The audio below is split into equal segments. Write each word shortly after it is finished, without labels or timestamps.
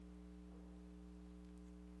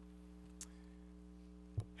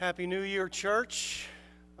Happy New Year, church.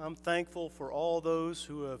 I'm thankful for all those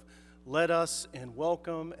who have led us in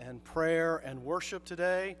welcome and prayer and worship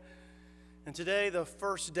today. And today, the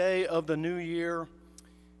first day of the new year,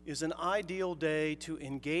 is an ideal day to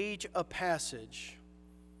engage a passage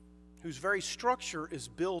whose very structure is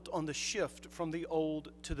built on the shift from the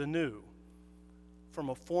old to the new, from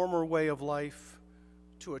a former way of life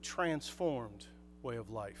to a transformed way of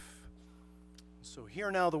life. So hear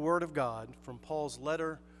now the word of God from Paul's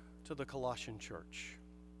letter to the Colossian church.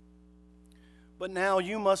 But now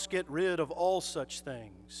you must get rid of all such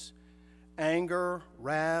things: anger,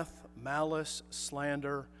 wrath, malice,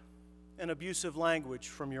 slander, and abusive language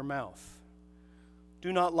from your mouth.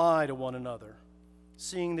 Do not lie to one another,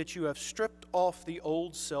 seeing that you have stripped off the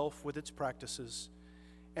old self with its practices,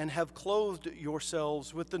 and have clothed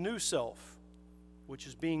yourselves with the new self, which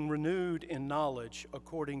is being renewed in knowledge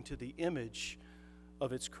according to the image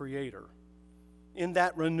of its Creator. In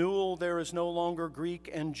that renewal there is no longer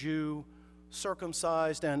Greek and Jew,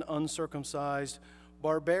 circumcised and uncircumcised,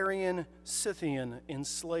 barbarian, Scythian,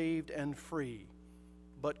 enslaved and free,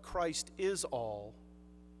 but Christ is all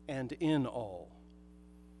and in all.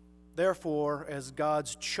 Therefore, as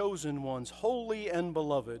God's chosen ones, holy and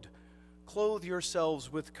beloved, clothe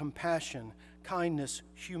yourselves with compassion, kindness,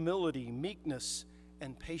 humility, meekness,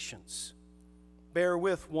 and patience. Bear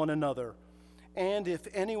with one another, and if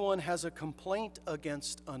anyone has a complaint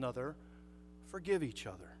against another, forgive each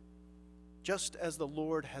other. Just as the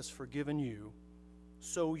Lord has forgiven you,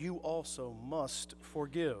 so you also must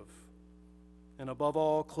forgive. And above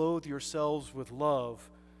all, clothe yourselves with love,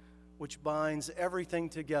 which binds everything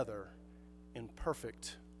together in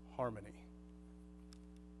perfect harmony.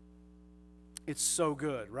 It's so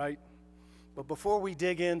good, right? But before we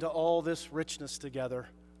dig into all this richness together,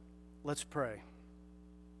 let's pray.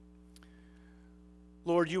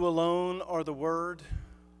 Lord, you alone are the Word,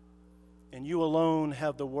 and you alone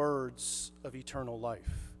have the words of eternal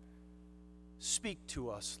life. Speak to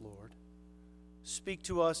us, Lord. Speak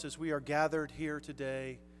to us as we are gathered here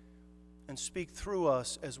today, and speak through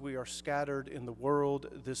us as we are scattered in the world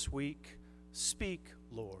this week. Speak,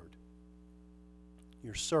 Lord.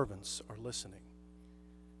 Your servants are listening.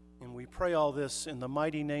 And we pray all this in the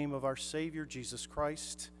mighty name of our Savior, Jesus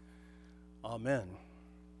Christ. Amen.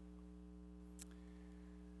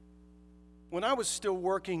 When I was still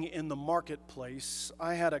working in the marketplace,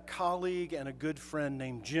 I had a colleague and a good friend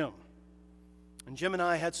named Jim. And Jim and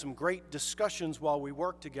I had some great discussions while we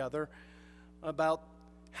worked together about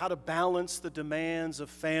how to balance the demands of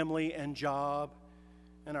family and job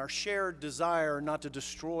and our shared desire not to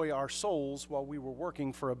destroy our souls while we were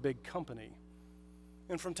working for a big company.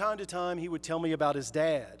 And from time to time, he would tell me about his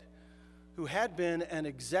dad, who had been an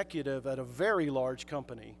executive at a very large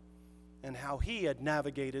company, and how he had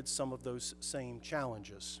navigated some of those same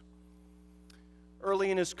challenges.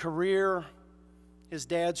 Early in his career, his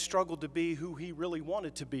dad struggled to be who he really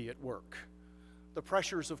wanted to be at work. The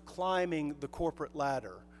pressures of climbing the corporate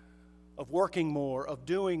ladder, of working more, of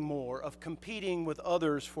doing more, of competing with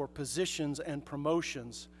others for positions and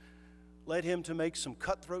promotions, led him to make some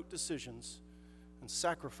cutthroat decisions and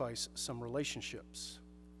sacrifice some relationships.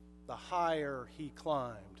 The higher he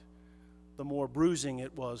climbed, the more bruising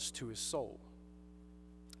it was to his soul.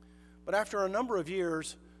 But after a number of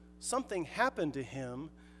years, something happened to him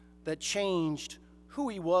that changed who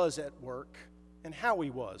he was at work and how he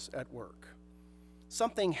was at work.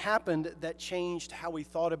 Something happened that changed how he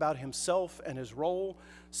thought about himself and his role.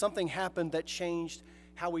 Something happened that changed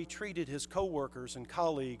how he treated his coworkers and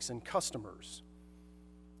colleagues and customers.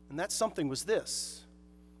 And that something was this: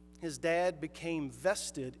 his dad became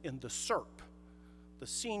vested in the SERP, the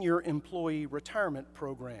Senior Employee Retirement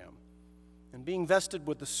Program. And being vested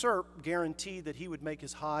with the SERP guaranteed that he would make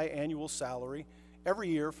his high annual salary every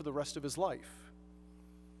year for the rest of his life.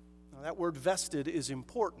 Now, that word vested is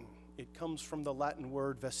important. It comes from the Latin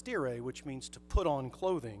word vestire, which means to put on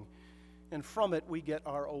clothing. And from it, we get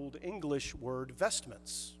our Old English word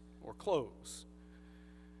vestments, or clothes.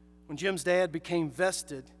 When Jim's dad became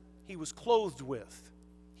vested, he was clothed with,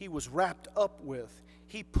 he was wrapped up with,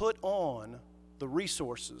 he put on the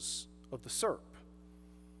resources of the SERP.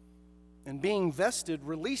 And being vested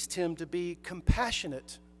released him to be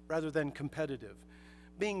compassionate rather than competitive.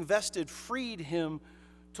 Being vested freed him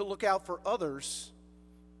to look out for others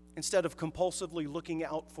instead of compulsively looking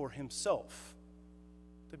out for himself.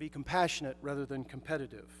 To be compassionate rather than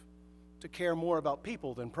competitive. To care more about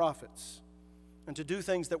people than profits. And to do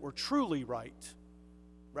things that were truly right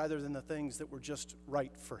rather than the things that were just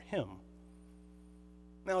right for him.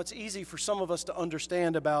 Now, it's easy for some of us to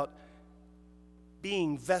understand about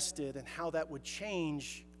being vested and how that would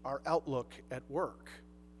change our outlook at work.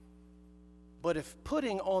 But if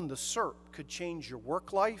putting on the SERP could change your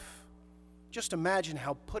work life, just imagine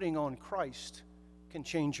how putting on Christ can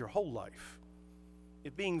change your whole life.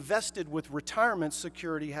 If being vested with retirement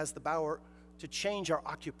security has the power to change our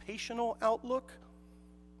occupational outlook,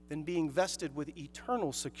 then being vested with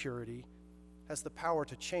eternal security has the power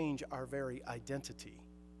to change our very identity.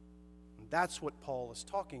 And that's what Paul is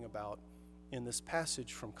talking about in this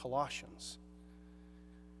passage from Colossians.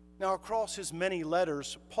 Now, across his many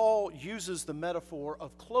letters, Paul uses the metaphor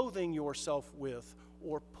of clothing yourself with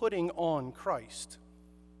or putting on Christ.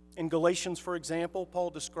 In Galatians, for example, Paul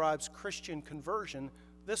describes Christian conversion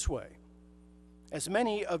this way: as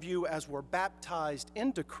many of you as were baptized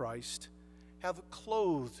into Christ have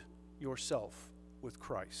clothed yourself with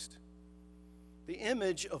Christ. The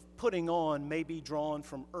image of putting on may be drawn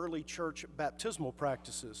from early church baptismal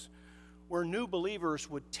practices, where new believers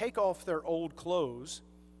would take off their old clothes,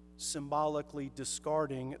 symbolically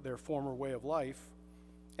discarding their former way of life,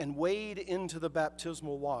 and wade into the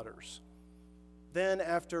baptismal waters. Then,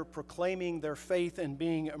 after proclaiming their faith and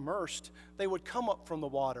being immersed, they would come up from the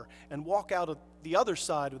water and walk out of the other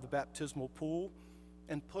side of the baptismal pool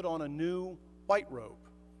and put on a new white robe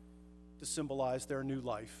to symbolize their new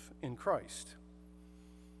life in Christ.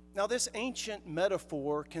 Now, this ancient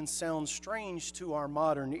metaphor can sound strange to our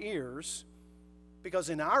modern ears because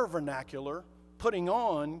in our vernacular, putting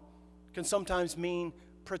on can sometimes mean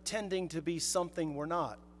pretending to be something we're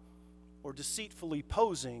not, or deceitfully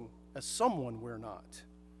posing as someone we're not.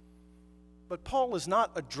 But Paul is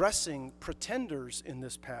not addressing pretenders in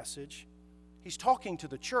this passage. He's talking to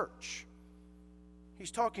the church.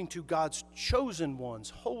 He's talking to God's chosen ones,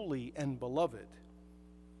 holy and beloved.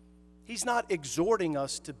 He's not exhorting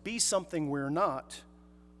us to be something we're not,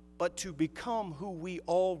 but to become who we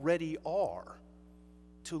already are,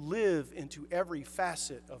 to live into every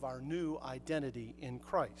facet of our new identity in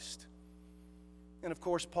Christ. And of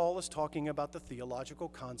course, Paul is talking about the theological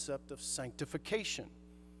concept of sanctification,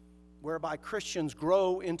 whereby Christians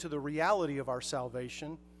grow into the reality of our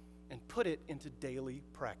salvation and put it into daily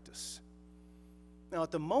practice. Now,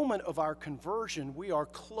 at the moment of our conversion, we are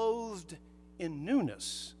clothed in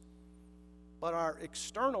newness, but our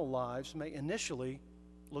external lives may initially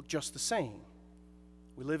look just the same.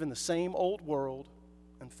 We live in the same old world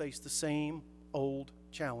and face the same old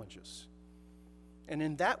challenges. And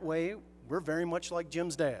in that way, we're very much like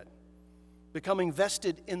Jim's dad. Becoming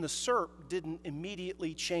vested in the SERP didn't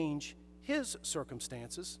immediately change his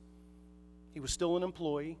circumstances. He was still an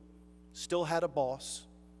employee, still had a boss,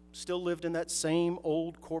 still lived in that same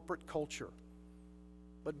old corporate culture.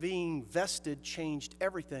 But being vested changed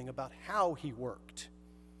everything about how he worked.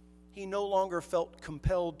 He no longer felt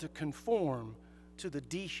compelled to conform to the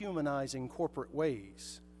dehumanizing corporate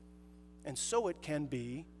ways. And so it can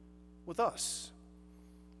be with us.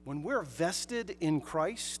 When we're vested in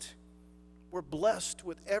Christ, we're blessed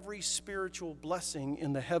with every spiritual blessing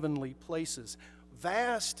in the heavenly places,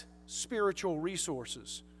 vast spiritual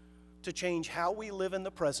resources to change how we live in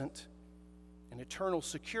the present, and eternal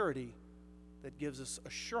security that gives us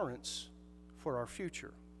assurance for our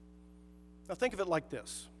future. Now think of it like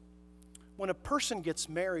this. When a person gets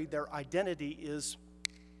married, their identity is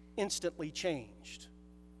instantly changed.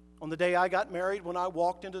 On the day I got married, when I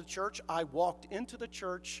walked into the church, I walked into the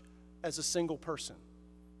church as a single person.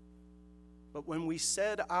 But when we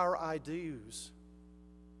said our I do's,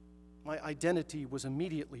 my identity was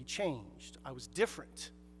immediately changed. I was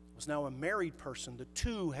different. I was now a married person. The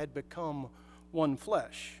two had become one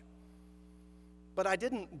flesh. But I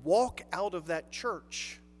didn't walk out of that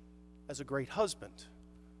church as a great husband.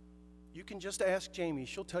 You can just ask Jamie.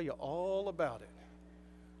 She'll tell you all about it.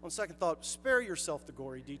 On second thought, spare yourself the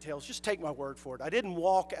gory details. Just take my word for it. I didn't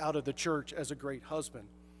walk out of the church as a great husband.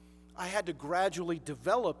 I had to gradually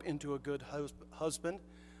develop into a good husband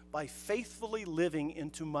by faithfully living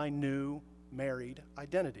into my new married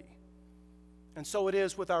identity. And so it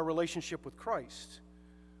is with our relationship with Christ.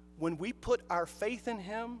 When we put our faith in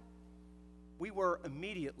Him, we were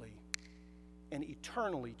immediately and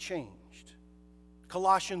eternally changed.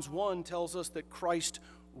 Colossians 1 tells us that Christ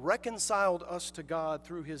reconciled us to God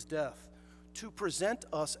through His death to present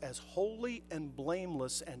us as holy and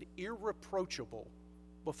blameless and irreproachable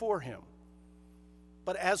before Him.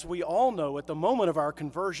 But as we all know, at the moment of our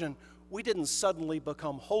conversion, we didn't suddenly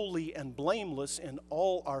become holy and blameless in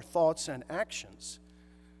all our thoughts and actions.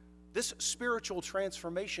 This spiritual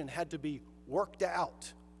transformation had to be worked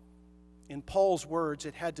out. In Paul's words,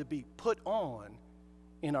 it had to be put on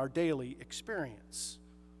in our daily experience.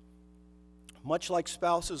 Much like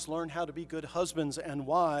spouses learn how to be good husbands and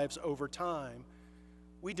wives over time,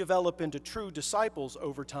 we develop into true disciples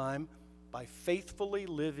over time by faithfully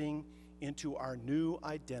living into our new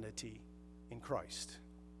identity in Christ.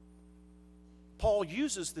 Paul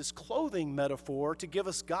uses this clothing metaphor to give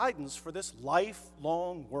us guidance for this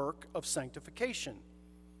lifelong work of sanctification.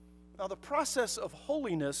 Now, the process of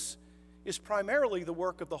holiness is primarily the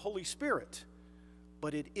work of the Holy Spirit,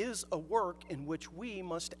 but it is a work in which we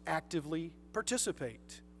must actively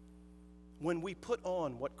participate. When we put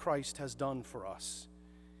on what Christ has done for us,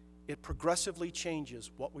 it progressively changes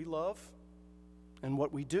what we love and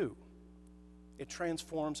what we do. It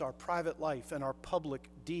transforms our private life and our public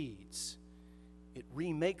deeds. It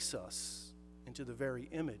remakes us into the very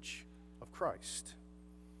image of Christ.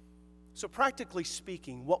 So practically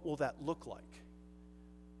speaking, what will that look like?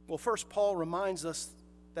 Well, first, Paul reminds us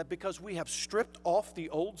that because we have stripped off the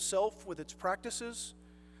old self with its practices,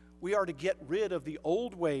 we are to get rid of the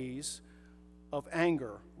old ways of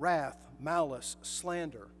anger, wrath, malice,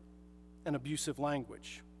 slander, and abusive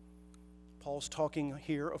language. Paul's talking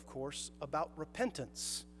here, of course, about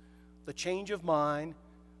repentance, the change of mind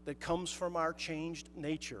that comes from our changed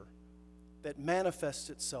nature, that manifests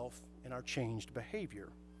itself in our changed behavior.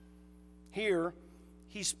 Here,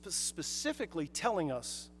 he's specifically telling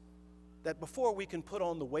us that before we can put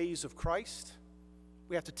on the ways of Christ,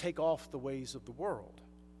 we have to take off the ways of the world.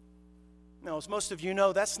 Now, as most of you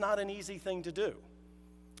know, that's not an easy thing to do.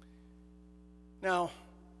 Now,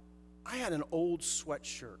 I had an old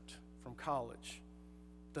sweatshirt from college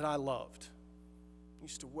that I loved. I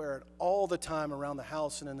used to wear it all the time around the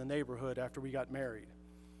house and in the neighborhood after we got married.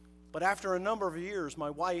 But after a number of years, my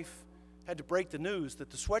wife had to break the news that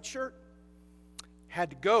the sweatshirt had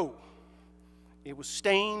to go. It was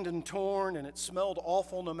stained and torn, and it smelled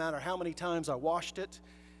awful no matter how many times I washed it.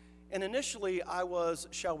 And initially, I was,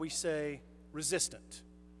 shall we say, resistant.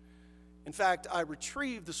 In fact, I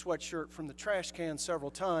retrieved the sweatshirt from the trash can several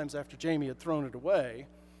times after Jamie had thrown it away.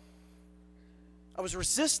 I was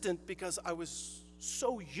resistant because I was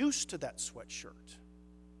so used to that sweatshirt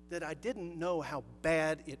that I didn't know how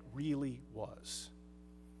bad it really was.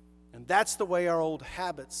 And that's the way our old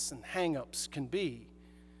habits and hang-ups can be.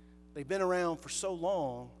 They've been around for so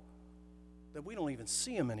long that we don't even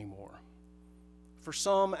see them anymore. For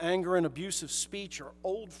some, anger and abusive speech are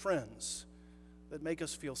old friends that make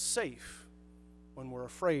us feel safe when we're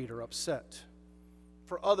afraid or upset.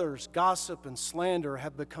 For others, gossip and slander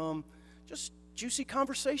have become just juicy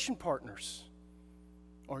conversation partners.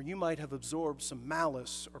 Or you might have absorbed some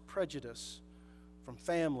malice or prejudice from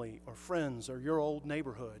family or friends or your old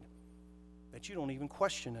neighborhood that you don't even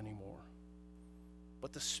question anymore.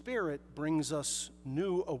 But the Spirit brings us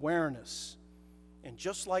new awareness. And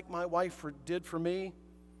just like my wife did for me,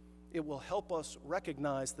 it will help us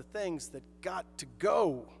recognize the things that got to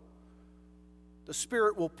go. The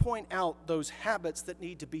Spirit will point out those habits that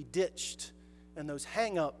need to be ditched and those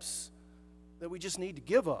hang-ups that we just need to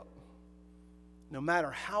give up. No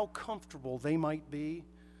matter how comfortable they might be,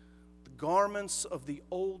 the garments of the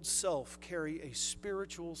old self carry a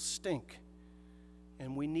spiritual stink,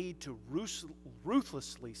 and we need to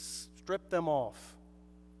ruthlessly strip them off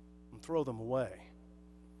and throw them away.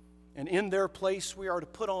 And in their place, we are to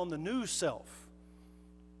put on the new self,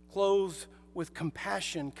 clothed with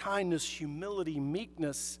compassion, kindness, humility,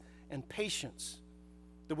 meekness, and patience,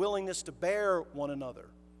 the willingness to bear with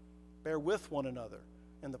one another,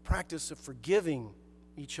 and the practice of forgiving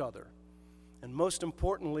each other. And most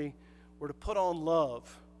importantly, we're to put on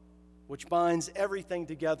love, which binds everything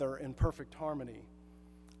together in perfect harmony.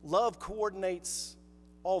 Love coordinates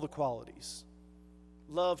all the qualities.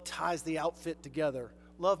 Love ties the outfit together.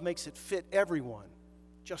 Love makes it fit everyone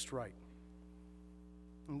just right.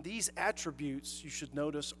 And these attributes, you should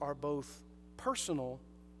notice, are both personal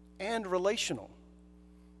and relational.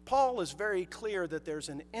 Paul is very clear that there's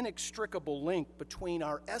an inextricable link between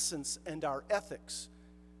our essence and our ethics,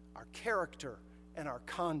 our character and our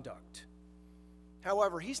conduct.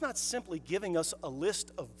 However, he's not simply giving us a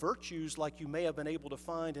list of virtues like you may have been able to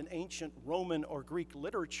find in ancient Roman or Greek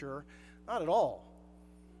literature. Not at all.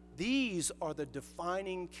 These are the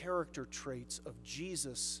defining character traits of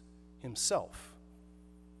Jesus himself.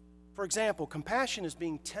 For example, compassion is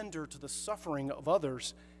being tender to the suffering of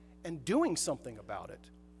others and doing something about it,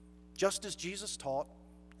 just as Jesus taught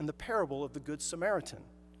in the parable of the Good Samaritan.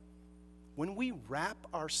 When we wrap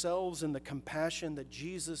ourselves in the compassion that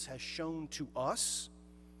Jesus has shown to us,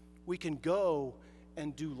 we can go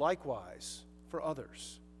and do likewise for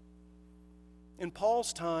others. In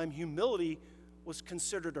Paul's time, humility was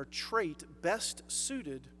considered a trait best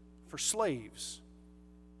suited for slaves.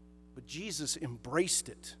 But Jesus embraced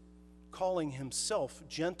it, calling himself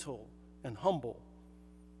gentle and humble.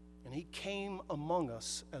 And he came among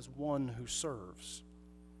us as one who serves.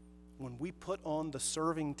 when we put on the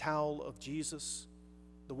serving towel of Jesus,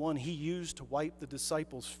 the one he used to wipe the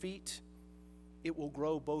disciples' feet, it will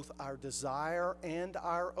grow both our desire and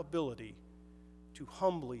our ability to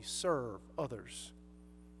humbly serve others.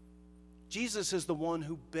 Jesus is the one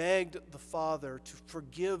who begged the Father to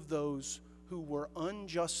forgive those who were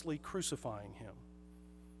unjustly crucifying him.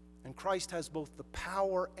 And Christ has both the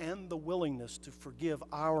power and the willingness to forgive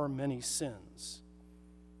our many sins.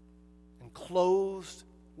 And clothed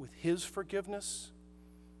with his forgiveness,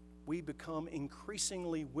 we become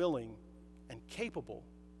increasingly willing and capable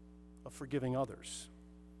of forgiving others.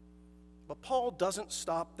 But Paul doesn't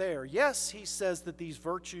stop there. Yes, he says that these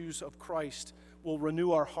virtues of Christ will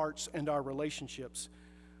renew our hearts and our relationships,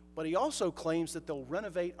 but he also claims that they'll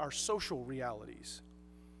renovate our social realities.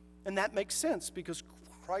 And that makes sense because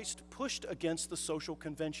Christ pushed against the social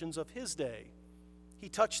conventions of his day. He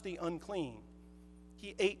touched the unclean.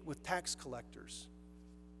 He ate with tax collectors.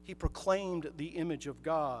 He proclaimed the image of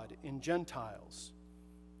God in Gentiles.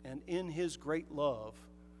 And in his great love,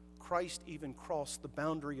 Christ even crossed the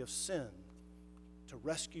boundary of sin to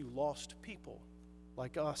rescue lost people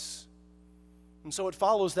like us. And so it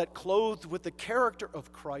follows that clothed with the character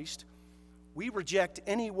of Christ, we reject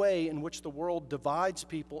any way in which the world divides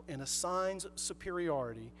people and assigns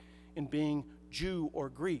superiority in being Jew or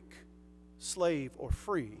Greek, slave or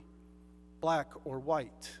free, black or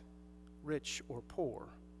white, rich or poor.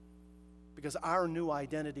 Because our new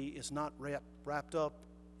identity is not wrapped up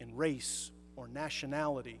in race or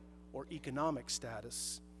nationality or economic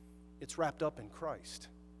status. It's wrapped up in Christ.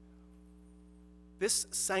 This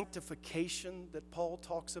sanctification that Paul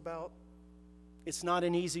talks about, it's not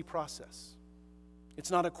an easy process. It's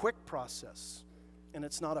not a quick process, and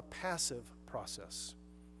it's not a passive process.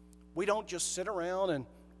 We don't just sit around and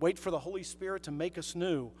wait for the Holy Spirit to make us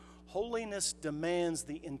new. Holiness demands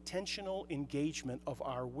the intentional engagement of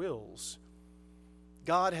our wills.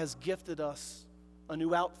 God has gifted us a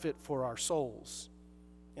new outfit for our souls,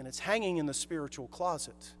 and it's hanging in the spiritual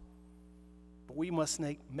closet. But we must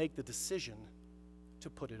make the decision to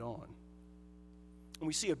put it on. And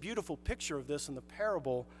we see a beautiful picture of this in the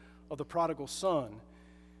parable of the prodigal son.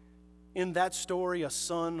 In that story, a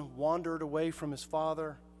son wandered away from his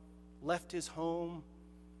father, left his home,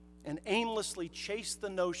 and aimlessly chased the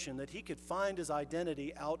notion that he could find his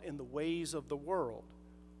identity out in the ways of the world.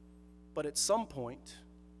 But at some point,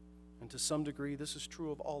 and to some degree this is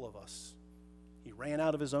true of all of us, he ran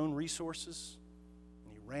out of his own resources,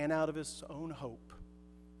 and he ran out of his own hope,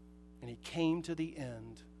 and he came to the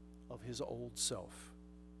end of his old self.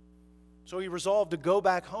 So he resolved to go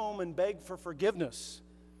back home and beg for forgiveness,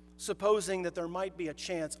 supposing that there might be a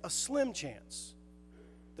chance, a slim chance,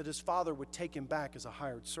 that his father would take him back as a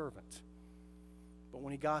hired servant. But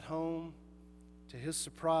when he got home, to his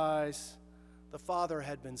surprise, the father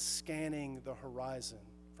had been scanning the horizon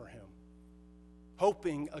for him,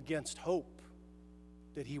 hoping against hope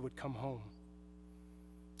that he would come home.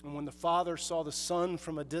 And when the father saw the son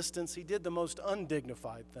from a distance, he did the most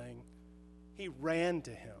undignified thing. He ran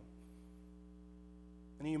to him,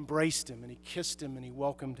 and he embraced him, and he kissed him, and he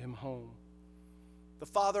welcomed him home. The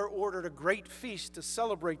father ordered a great feast to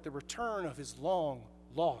celebrate the return of his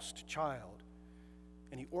long-lost child,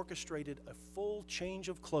 and he orchestrated a full change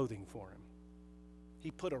of clothing for him. He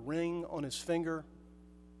put a ring on his finger,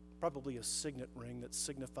 probably a signet ring that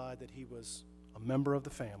signified that he was a member of the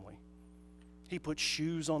family. He put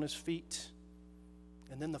shoes on his feet,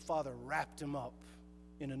 and then the father wrapped him up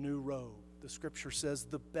in a new robe. The scripture says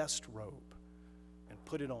the best robe, and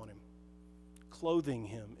put it on him, clothing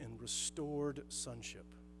him in restored sonship.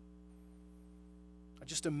 I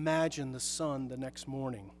just imagine the son the next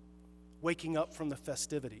morning, waking up from the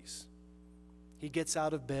festivities. He gets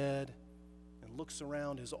out of bed and looks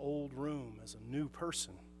around his old room as a new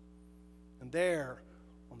person. And there,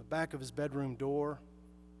 on the back of his bedroom door,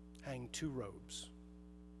 hang two robes.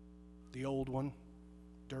 The old one,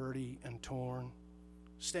 dirty and torn,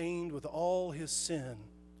 stained with all his sin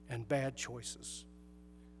and bad choices,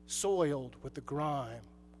 soiled with the grime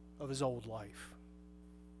of his old life.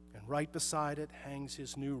 And right beside it hangs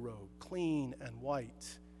his new robe, clean and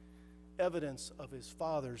white, evidence of his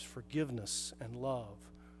father's forgiveness and love,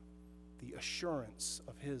 the assurance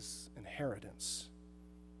of his inheritance.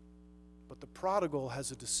 But the prodigal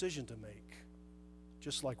has a decision to make,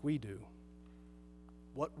 just like we do.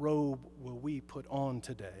 What robe will we put on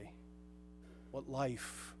today? What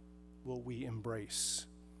life will we embrace?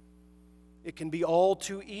 It can be all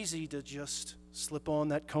too easy to just slip on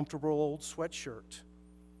that comfortable old sweatshirt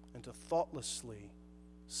and to thoughtlessly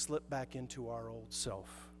slip back into our old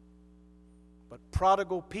self. But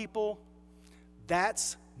prodigal people,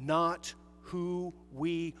 that's not who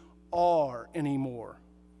we are anymore.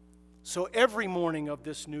 So every morning of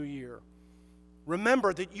this new year,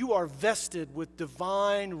 remember that you are vested with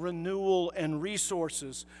divine renewal and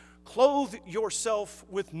resources. Clothe yourself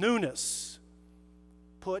with newness.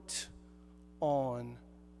 Put on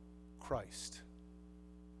Christ.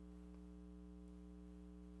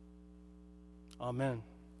 Amen.